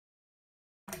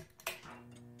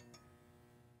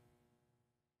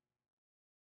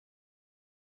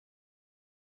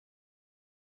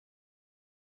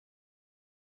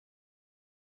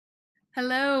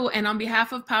Hello, and on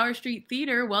behalf of Power Street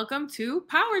Theater, welcome to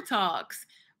Power Talks.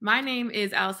 My name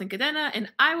is Alyson Cadena, and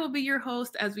I will be your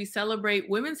host as we celebrate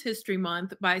Women's History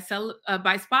Month by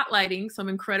spotlighting some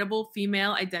incredible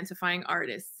female identifying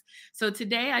artists. So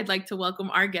today, I'd like to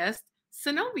welcome our guest,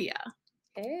 Sanovia.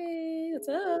 Hey, what's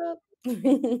up?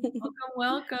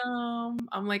 Welcome.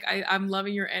 I'm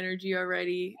loving your energy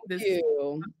already.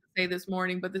 You. Say this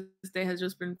morning, but this day has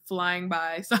just been flying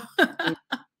by. So Mm,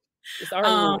 it's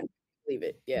already um, on. Believe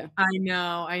it. Yeah. I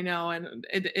know, and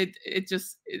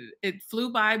it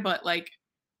flew by, but like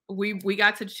we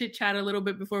got to chit chat a little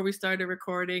bit before we started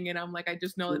recording, and I'm like, I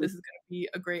just know that Mhm. this is going to be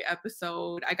a great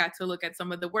episode. I got to look at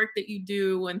some of the work that you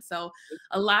do, and so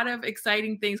a lot of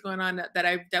exciting things going on that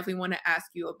I definitely want to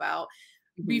ask you about.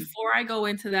 Mhm. Before I go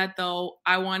into that, though,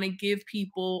 I want to give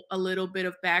people a little bit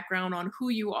of background on who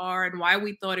you are and why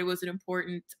we thought it was an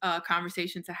important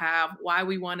conversation to have, why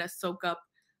we want to soak up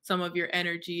some of your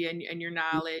energy and your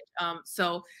knowledge.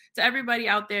 So, to everybody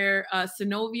out there,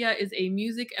 Sanovia is a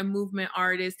music and movement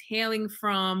artist hailing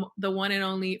from the one and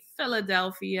only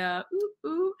Philadelphia. Ooh,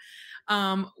 ooh.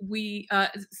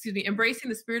 Embracing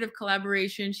the spirit of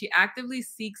collaboration, she actively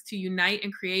seeks to unite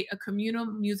and create a communal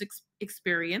music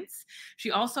experience. She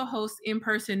also hosts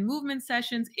in-person movement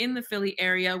sessions in the Philly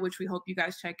area, which we hope you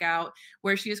guys check out,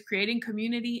 where she is creating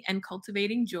community and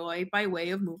cultivating joy by way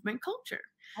of movement culture.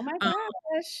 Oh my Um,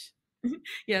 gosh.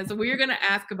 yeah, so we are going to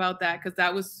ask about that because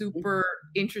that was Mhm. super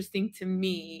interesting to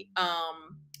me.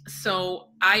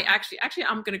 So I actually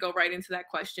I'm going to go right into that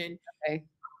question. Okay.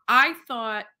 I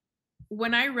thought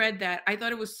when I read that, I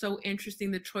thought it was so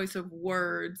interesting the choice of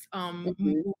words, Mhm.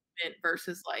 movement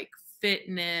versus like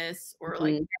fitness or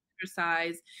like Mhm.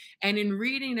 exercise. And in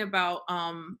reading about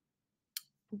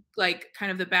like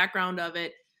kind of the background of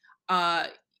it, uh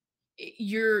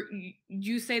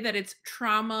you say that it's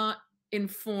trauma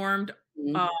informed,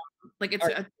 Mhm. um like it's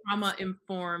Art. a trauma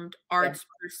informed Yeah. arts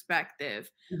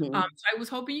perspective. Mhm. So I was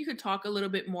hoping you could talk a little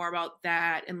bit more about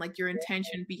that and like your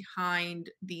intention behind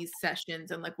these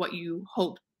sessions and like what you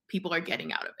hope people are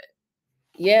getting out of it.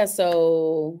 Yeah,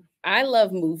 so I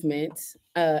love movement.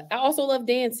 I also love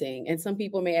dancing. And some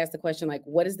people may ask the question, like,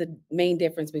 what is the main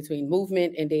difference between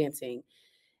movement and dancing?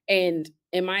 And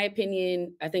in my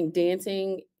opinion, I think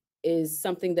dancing is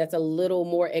something that's a little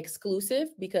more exclusive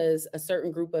because a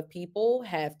certain group of people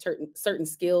have certain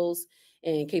skills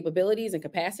and capabilities and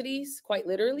capacities, quite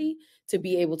literally, to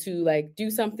be able to like do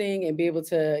something and be able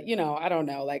to, I don't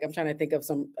know, like I'm trying to think of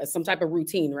some type of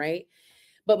routine, right?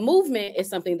 But movement is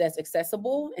something that's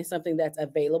accessible and something that's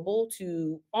available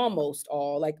to almost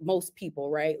all, like most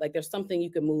people, right? Like there's something you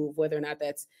can move, whether or not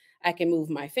that's I can move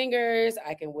my fingers,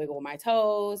 I can wiggle my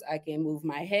toes, I can move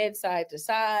my head side to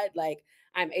side. Like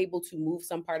I'm able to move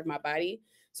some part of my body.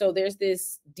 So there's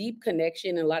this deep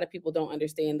connection, and a lot of people don't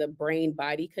understand the brain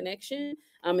body connection.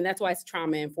 And that's why it's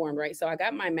trauma informed, right? So I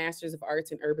got my master's of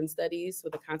arts in urban studies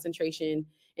with a concentration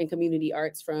in community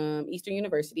arts from Eastern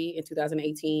University in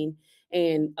 2018,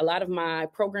 and a lot of my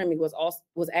programming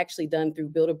was actually done through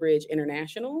Build a Bridge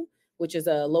International, which is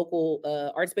a local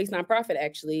arts-based nonprofit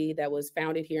actually that was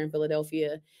founded here in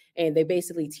Philadelphia, and they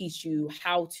basically teach you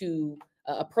how to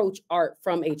approach art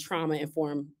from a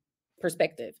trauma-informed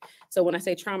perspective. So when I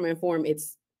say trauma-informed,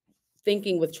 it's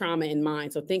thinking with trauma in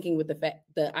mind. So thinking with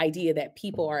the idea that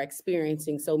people are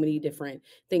experiencing so many different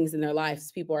things in their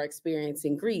lives. People are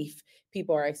experiencing grief.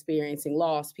 People are experiencing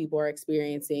loss. People are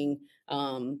experiencing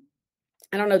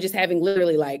I don't know, just having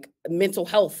literally like mental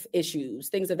health issues,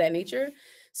 things of that nature.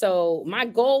 So my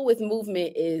goal with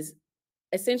movement is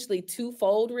essentially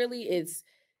twofold, really. It's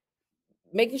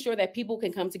making sure that people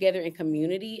can come together in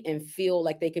community and feel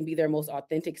like they can be their most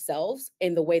authentic selves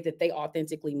in the way that they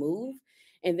authentically move.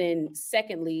 And then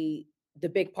secondly, the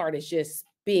big part is just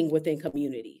being within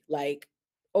community, like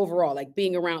overall, like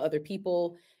being around other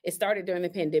people. It started during the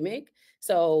pandemic.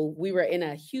 So we were in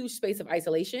a huge space of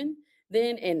isolation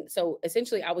then. And so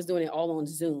essentially I was doing it all on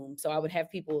Zoom. So I would have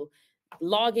people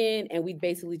log in and we'd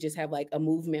basically just have like a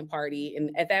movement party.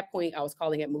 And at that point, I was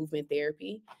calling it movement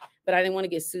therapy, but I didn't want to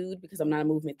get sued because I'm not a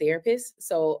movement therapist.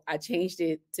 So I changed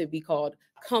it to be called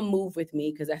Come Move With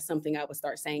Me, because that's something I would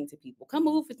start saying to people. Come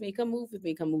move with me, come move with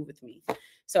me, come move with me.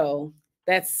 So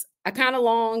that's a kind of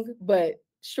long but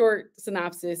short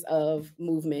synopsis of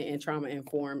movement and trauma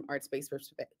informed arts-based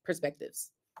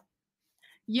perspectives.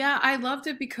 Yeah, I loved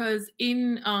it because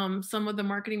in some of the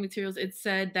marketing materials it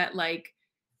said that like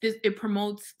this it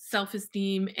promotes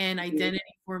self-esteem and Mhm, identity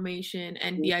formation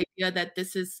and mhm. the idea that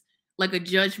this is like a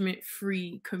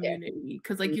judgment-free Yeah. community.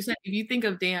 Because like Mhm, you said, if you think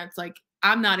of dance, like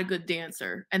I'm not a good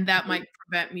dancer and that mhm. might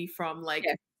prevent me from like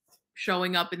Yeah.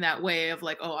 showing up in that way of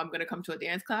like, oh, I'm gonna come to a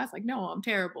dance class. Like, no, I'm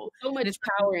terrible. So And much it's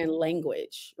power in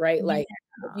language, right? yeah. Like,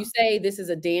 if you say this is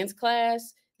a dance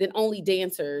class, then only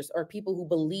dancers or people who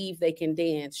believe they can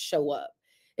dance show up.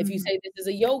 If you Mhm. say this is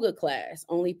a yoga class,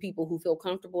 only people who feel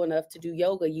comfortable enough to do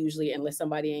yoga, usually, unless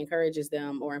somebody encourages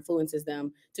them or influences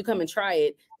them to come and try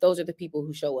it, those are the people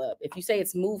who show up. If you say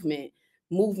it's movement,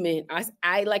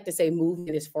 I like to say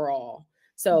movement is for all.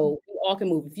 Mhm. So you all can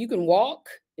move. If you can walk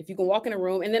in a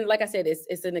room, and then like I said,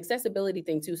 it's an accessibility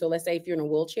thing too. So let's say if you're in a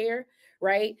wheelchair,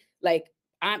 right? Like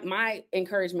my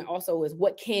encouragement also is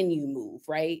what can you move,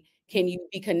 right? Can you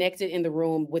be connected in the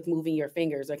room with moving your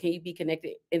fingers, or can you be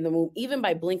connected in the room even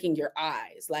by blinking your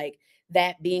eyes? Like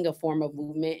that being a form of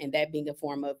movement and that being a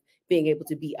form of being able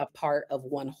to be a part of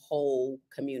one whole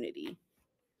community.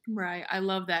 Right. I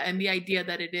love that. And the idea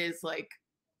that it is like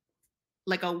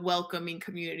a welcoming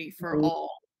community for Mhm.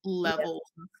 all Yeah. levels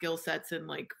and skill sets and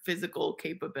like physical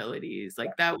capabilities.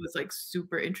 Like that was like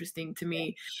super interesting to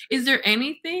me. Is there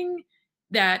anything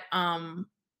that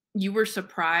you were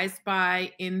surprised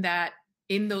by in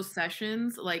those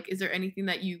sessions? Like is there anything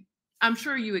that I'm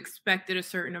sure you expected a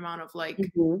certain amount of like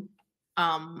Mhm.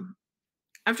 um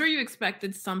I'm sure you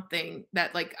expected something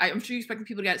that like I'm sure you expected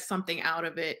people to get something out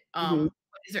of it. Mhm.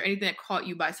 But is there anything that caught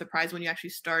you by surprise when you actually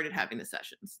started having the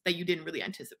sessions that you didn't really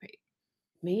anticipate?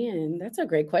 Man, that's a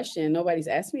great question. Nobody's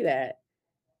asked me that.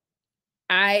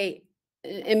 I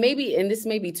and maybe and this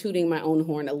may be tooting my own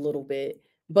horn a little bit,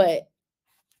 but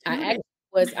I Tune actually it.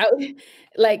 was I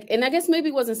like, and I guess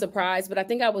maybe wasn't surprised, but I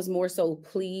think I was more so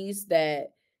pleased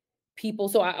that people,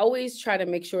 so I always try to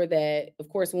make sure that, of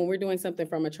course, when we're doing something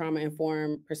from a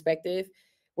trauma-informed perspective,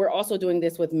 we're also doing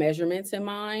this with measurements in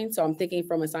mind. So I'm thinking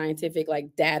from a scientific,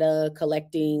 like data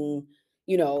collecting,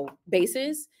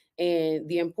 basis, and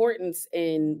the importance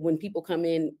in when people come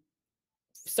in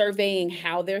surveying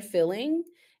how they're feeling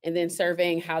and then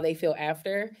surveying how they feel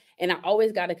after. And I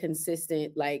always got a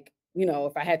consistent, like,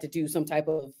 if I had to do some type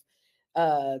of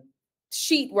uh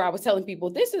sheet where I was telling people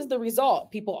this is the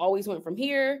result, people always went from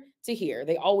here to here.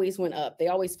 They always went up. They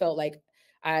always felt like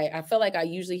I felt like I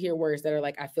usually hear words that are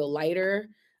like I feel lighter,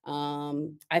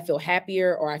 I feel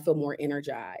happier, or I feel more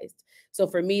energized. So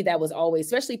for me, that was always,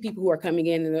 especially people who are coming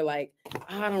in and they're like,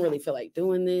 I don't really feel like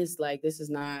doing this. Like this is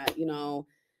not,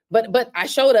 but I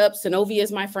showed up. Sanovia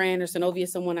is my friend, or Sanovia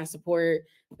is someone I support.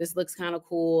 This looks kind of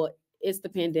cool. It's the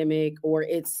pandemic, or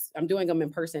I'm doing them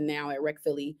in person now at Rec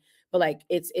Philly. But like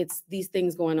it's these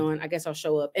things going on. I guess I'll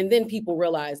show up. And then people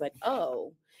realize, like,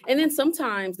 oh. And then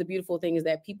sometimes the beautiful thing is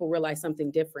that people realize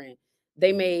something different.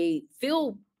 They may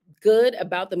feel good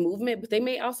about the movement, but they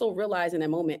may also realize in that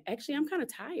moment, actually, I'm kind of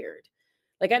tired.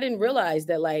 Like I didn't realize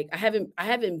that, like I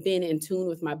haven't been in tune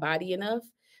with my body enough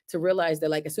to realize that,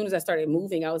 like, as soon as I started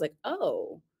moving, I was like,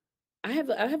 oh, my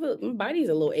body's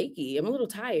a little achy. I'm a little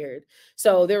tired.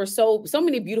 So there were so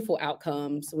many beautiful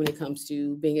outcomes when it comes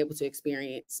to being able to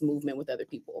experience movement with other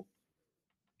people.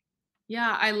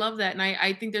 Yeah, I love that. And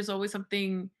I think there's always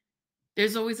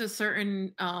a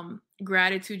certain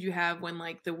gratitude you have when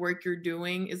like the work you're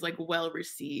doing is like well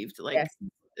received. Like Yes.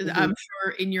 Mhm. I'm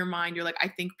sure in your mind you're like, I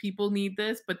think people need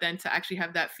this, but then to actually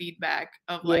have that feedback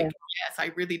of like, Yeah. yes, I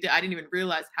really did. I didn't even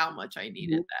realize how much I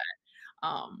needed Mhm.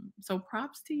 that. So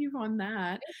props to you on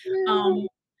that. Thank you. Um,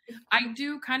 I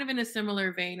do kind of in a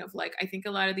similar vein of like, I think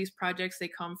a lot of these projects they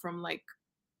come from like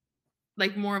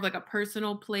more of like a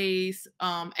personal place.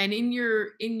 And in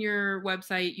your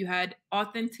website you had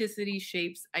authenticity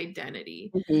shapes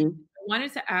identity. Mhm. I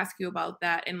wanted to ask you about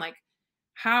that and like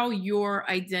how your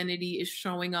identity is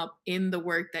showing up in the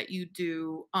work that you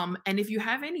do. And if you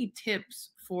have any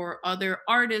tips for other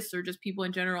artists or just people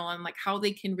in general on like how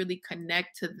they can really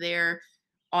connect to their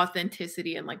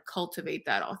authenticity and like cultivate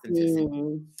that authenticity.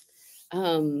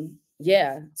 Mm.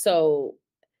 Yeah. So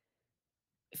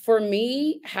for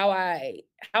me, how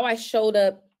I showed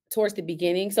up towards the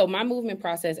beginning. So my movement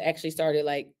process actually started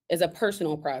like as a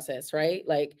personal process, right?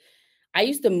 Like I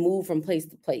used to move from place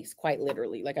to place, quite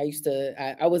literally. Like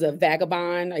I was a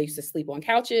vagabond. I used to sleep on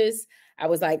couches. I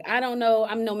was like, I don't know.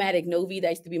 I'm Nomadic Novi. That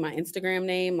used to be my Instagram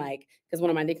name, like, because one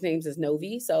of my nicknames is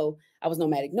Novi. So I was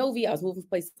Nomadic Novi. I was moving from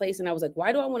place to place. And I was like,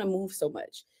 why do I want to move so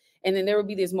much? And then there would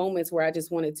be these moments where I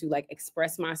just wanted to like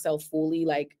express myself fully,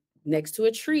 like next to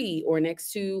a tree or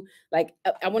next to like,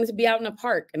 I wanted to be out in a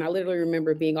park. And I literally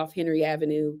remember being off Henry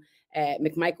Avenue at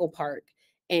McMichael Park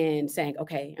and saying,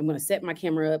 okay, I'm going to set my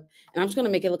camera up and I'm just going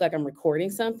to make it look like I'm recording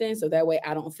something. So that way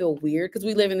I don't feel weird. Cause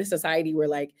we live in a society where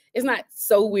like, it's not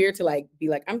so weird to like, be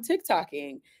like, I'm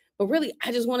TikToking, But really,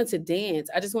 I just wanted to dance.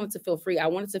 I just wanted to feel free. I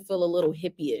wanted to feel a little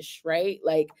hippie-ish, right?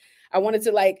 Like I wanted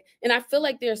to like, and I feel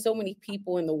like there are so many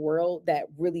people in the world that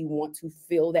really want to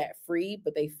feel that free,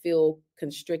 but they feel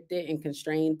constricted and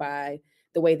constrained by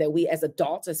the way that we as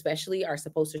adults, especially, are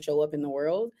supposed to show up in the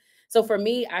world. So for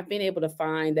me, I've been able to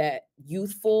find that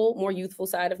more youthful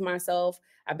side of myself.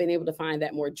 I've been able to find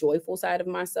that more joyful side of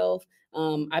myself.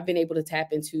 I've been able to tap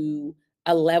into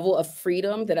a level of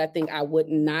freedom that I think I would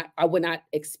not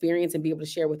experience and be able to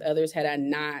share with others had I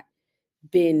not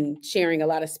been sharing a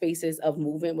lot of spaces of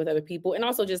movement with other people, and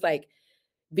also just like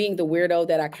being the weirdo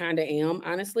that I kind of am,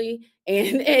 honestly,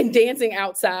 and dancing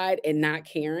outside and not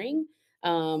caring.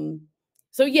 Um,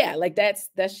 so yeah, like that's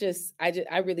just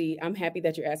I really I'm happy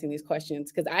that you're asking these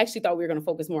questions because I actually thought we were going to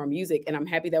focus more on music, and I'm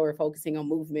happy that we're focusing on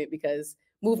movement because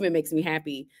movement makes me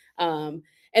happy.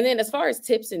 And then as far as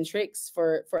tips and tricks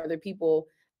for other people,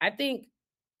 I think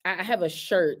I have a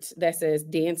shirt that says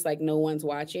 "Dance like no one's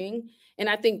watching," and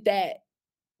I think that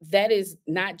is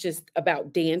not just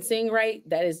about dancing, right?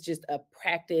 That is just a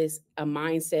practice, a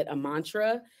mindset, a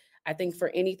mantra. I think for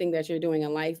anything that you're doing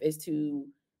in life is to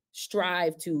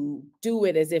strive to do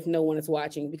it as if no one is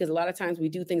watching, because a lot of times we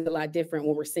do things a lot different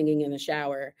when we're singing in the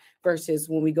shower versus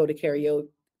when we go to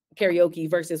karaoke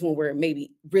versus when we're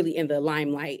maybe really in the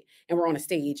limelight and we're on a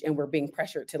stage and we're being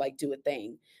pressured to like do a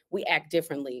thing. We act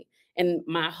differently. And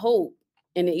my hope,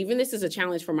 and even this is a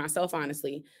challenge for myself,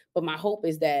 honestly, but my hope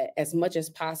is that as much as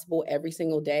possible every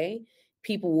single day,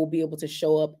 people will be able to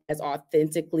show up as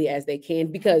authentically as they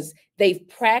can because they've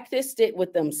practiced it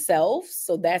with themselves.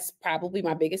 So that's probably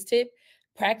my biggest tip.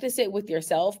 Practice it with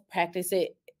yourself, practice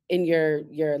it in your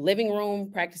living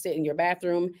room, practice it in your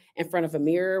bathroom in front of a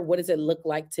mirror. What does it look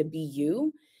like to be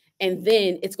you? And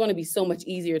then it's going to be so much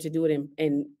easier to do it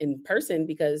in person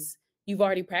because you've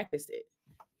already practiced it.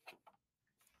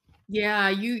 Yeah,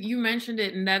 you mentioned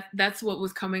it, and that's what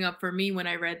was coming up for me when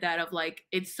I read that of like,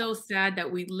 it's so sad that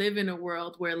we live in a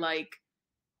world where like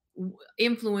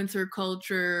influencer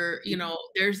culture,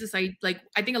 there's this like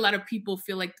I think a lot of people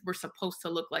feel like we're supposed to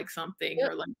look like something Yep.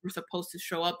 or like we're supposed to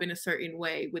show up in a certain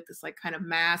way with this like kind of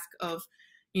mask of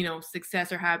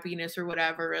success or happiness or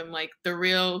whatever, and like the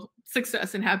real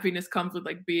success and happiness comes with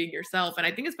like being yourself. And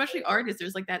I think especially artists,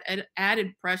 there's like that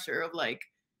added pressure of like,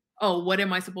 oh, what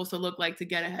am I supposed to look like to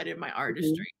get ahead in my Mhm.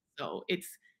 artistry? So it's,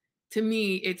 to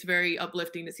me, it's very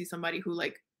uplifting to see somebody who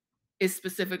like is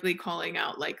specifically calling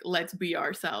out like, let's be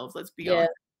ourselves, let's be Yeah.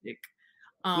 authentic.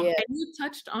 Yeah. And you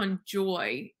touched on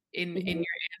joy in Mhm. your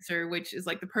answer, which is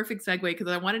like the perfect segue because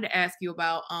I wanted to ask you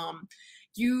about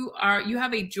you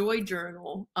have a joy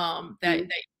journal Mhm. that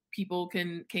people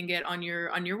can get on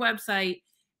your website,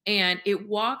 and it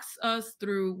walks us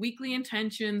through weekly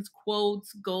intentions,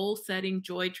 quotes, goal setting,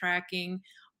 joy tracking.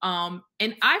 And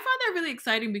I found that really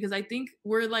exciting because I think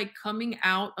we're like coming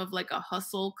out of like a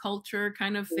hustle culture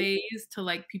kind of phase to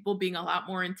like people being a lot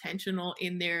more intentional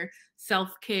in their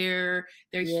self-care,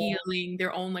 their Yeah. healing,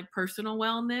 their own like personal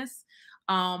wellness.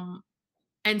 Um,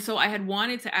 and so I had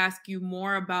wanted to ask you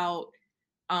more about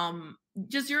um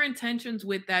just your intentions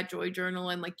with that joy journal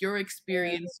and like your Yeah.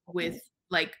 experience with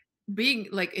like being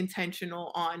like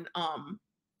intentional on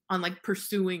like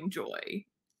pursuing joy.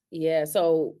 Yeah,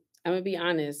 so I'm gonna be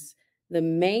honest. The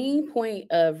main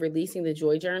point of releasing the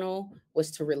joy journal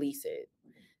was to release it.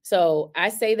 So I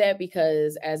say that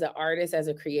because as an artist, as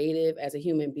a creative, as a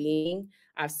human being,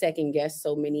 I've second guessed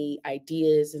so many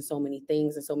ideas and so many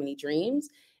things and so many dreams.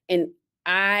 And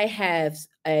I have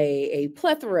a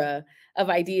plethora of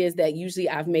ideas that usually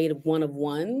I've made one of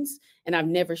ones and I've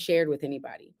never shared with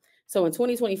anybody. So in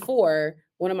 2024,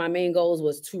 one of my main goals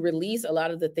was to release a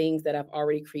lot of the things that I've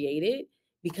already created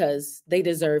because they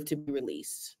deserve to be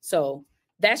released. So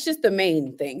that's just the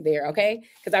main thing there, okay?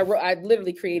 Because I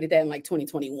literally created that in like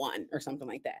 2021 or something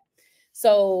like that.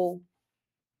 So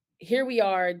here we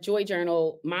are, Joy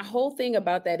Journal. My whole thing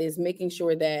about that is making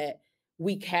sure that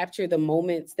we capture the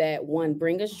moments that one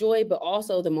bring us joy, but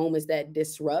also the moments that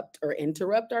disrupt or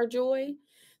interrupt our joy.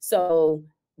 So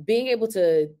being able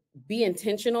to be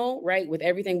intentional, right, with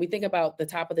everything. We think about the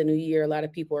top of the new year. A lot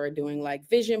of people are doing like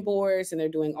vision boards and they're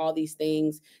doing all these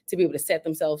things to be able to set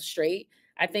themselves straight.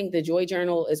 I think the Joy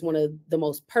Journal is one of the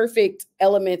most perfect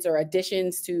elements or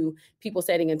additions to people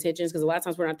setting intentions because a lot of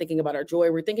times we're not thinking about our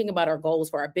joy. We're thinking about our goals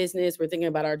for our business. We're thinking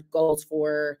about our goals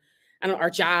for, I don't know, our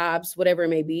jobs, whatever it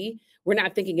may be. We're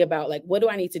not thinking about like, what do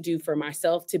I need to do for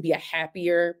myself to be a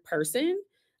happier person?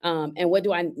 And what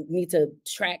do I need to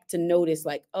track to notice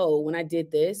like, oh, when I did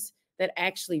this, that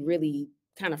actually really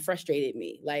kind of frustrated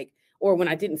me. Like, or when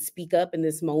I didn't speak up in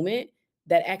this moment,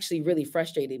 that actually really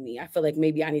frustrated me. I feel like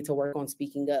maybe I need to work on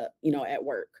speaking up, at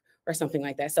work or something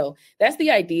like that. So that's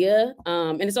the idea.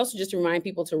 And it's also just to remind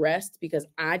people to rest, because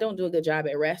I don't do a good job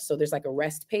at rest. So there's like a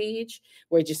rest page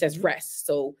where it just says rest.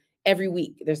 So every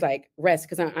week there's like rest,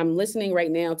 because I'm listening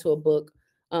right now to a book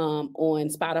on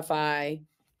Spotify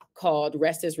called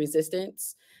Rest is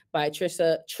Resistance by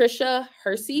Trisha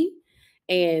Hersey.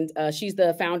 And she's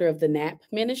the founder of the NAP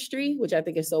ministry, which I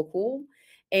think is so cool.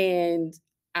 And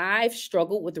I've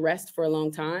struggled with rest for a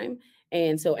long time.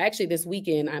 And so actually this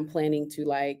weekend, I'm planning to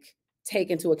like take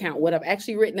into account what I've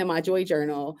actually written in my joy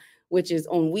journal, which is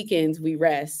on weekends, we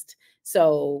rest.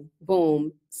 So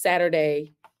boom,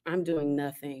 Saturday, I'm doing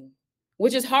nothing,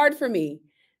 which is hard for me,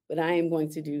 but I am going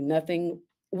to do nothing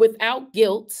without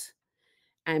guilt.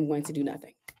 I'm going to do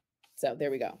nothing. So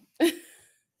there we go.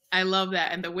 I love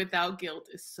that. And the without guilt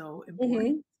is so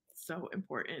important. So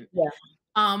important. Yeah.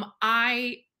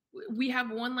 We have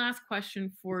one last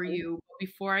question for you.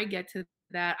 Before I get to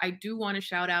that, I do want to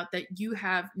shout out that you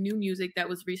have new music that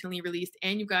was recently released,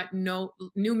 and you got new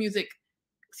music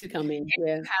coming.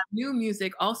 Yeah. You have new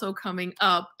music also coming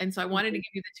up. And so I wanted to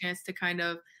give you the chance to kind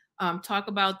of talk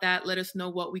about that. Let us know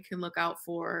what we can look out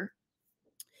for.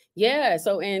 Yeah.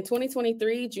 So in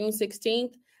 2023, June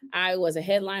 16th, I was a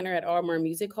headliner at Armor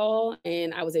Music Hall,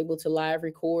 and I was able to live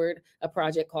record a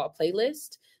project called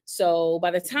Playlist. So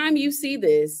by the time you see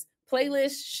this,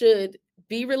 Playlist should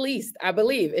be released. I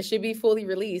believe it should be fully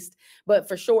released. But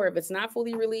for sure, if it's not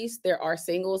fully released, there are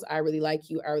singles. I Really Like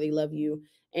You, I Really Love You,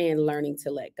 and Learning to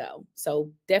Let Go.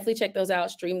 So definitely check those out,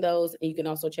 stream those. And you can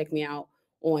also check me out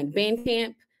on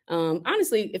Bandcamp.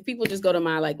 Honestly, if people just go to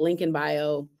my like link in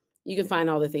bio, you can find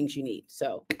all the things you need.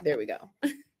 So there we go.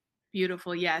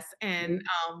 Beautiful. Yes. And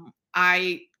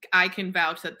I can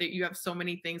vouch that you have so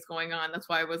many things going on. That's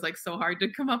why it was like so hard to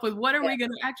come up with what are we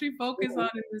going to actually focus on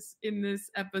in this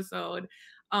episode.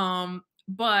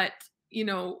 But you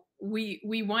know,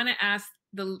 we want to ask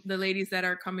the ladies that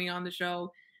are coming on the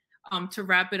show to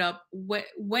wrap it up.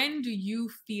 When do you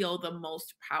feel the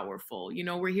most powerful? You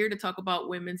know, we're here to talk about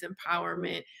women's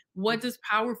empowerment. What does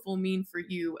powerful mean for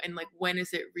you? And like, when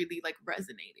is it really like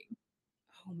resonating?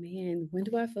 Oh man, when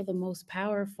do I feel the most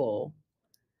powerful?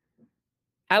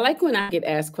 I like when I get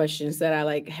asked questions that I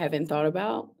like haven't thought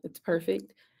about. It's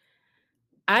perfect.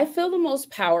 I feel the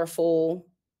most powerful.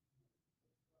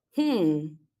 I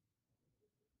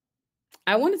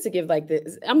wanted to give like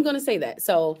this. I'm going to say that.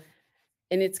 So,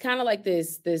 and it's kind of like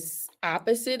this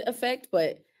opposite effect,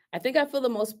 but I think I feel the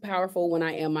most powerful when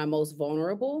I am my most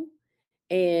vulnerable.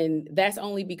 And that's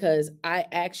only because I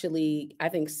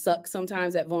think, suck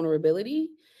sometimes at vulnerability.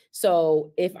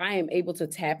 So if I am able to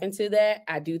tap into that,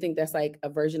 I do think that's like a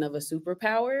version of a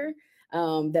superpower,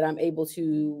 that I'm able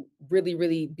to really,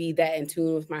 really be that in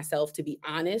tune with myself, to be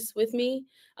honest with me,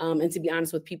 and to be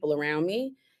honest with people around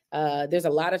me. There's a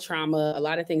lot of trauma, a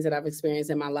lot of things that I've experienced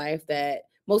in my life that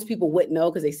most people wouldn't know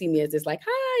because they see me as this like,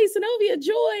 hi, Sanovia,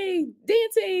 joy,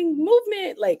 dancing,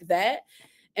 movement, like that.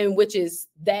 And which is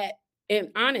that, and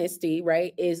honesty,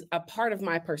 right, is a part of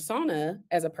my persona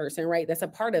as a person, right? That's a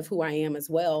part of who I am as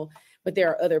well. But there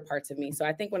are other parts of me. So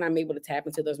I think when I'm able to tap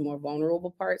into those more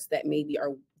vulnerable parts that maybe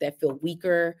that feel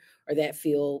weaker, or that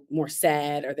feel more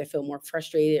sad, or that feel more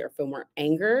frustrated, or feel more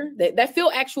anger, that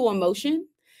feel actual emotion,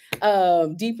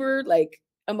 deeper like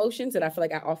emotions that I feel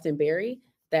like I often bury,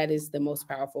 that is the most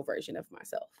powerful version of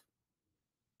myself.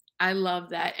 I love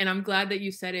that. And I'm glad that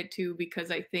you said it too,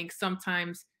 because I think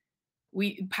sometimes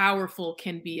powerful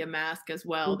can be a mask as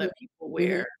well that people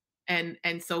wear. And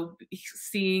so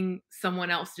seeing someone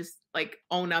else just like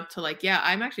own up to like, yeah,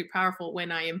 I'm actually powerful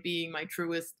when I am being my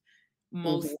truest,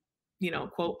 most, you know,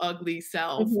 quote, ugly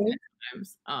self at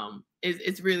times,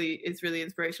 it's really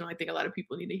inspirational. I think a lot of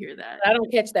people need to hear that. I don't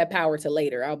catch that power till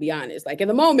later. I'll be honest. Like in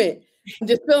the moment, I'm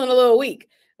just feeling a little weak,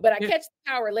 but I catch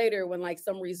the power later when like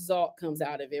some result comes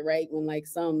out of it, right? When like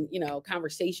some,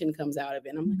 conversation comes out of it.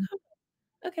 And I'm like, oh,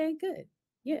 okay, good.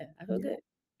 Yeah, I feel good.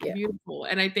 Yeah. Beautiful.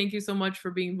 And I thank you so much for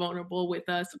being vulnerable with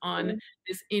us on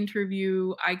this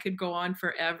interview. I could go on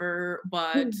forever,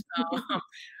 but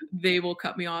they will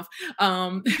cut me off.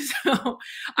 Before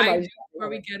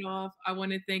we get off, I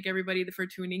want to thank everybody for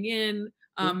tuning in.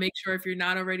 Make sure if you're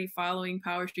not already following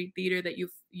Power Street Theater that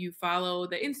you follow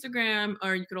the Instagram,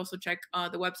 or you could also check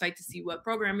the website to see what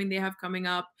programming they have coming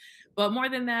up. But more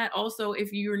than that, also,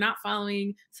 if you're not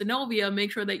following Sanovia, make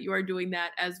sure that you are doing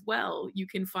that as well. You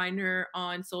can find her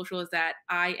on social as at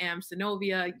I Am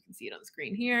Sanovia. You can see it on the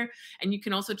screen here. And you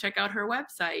can also check out her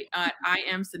website at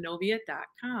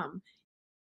iamsanovia.com.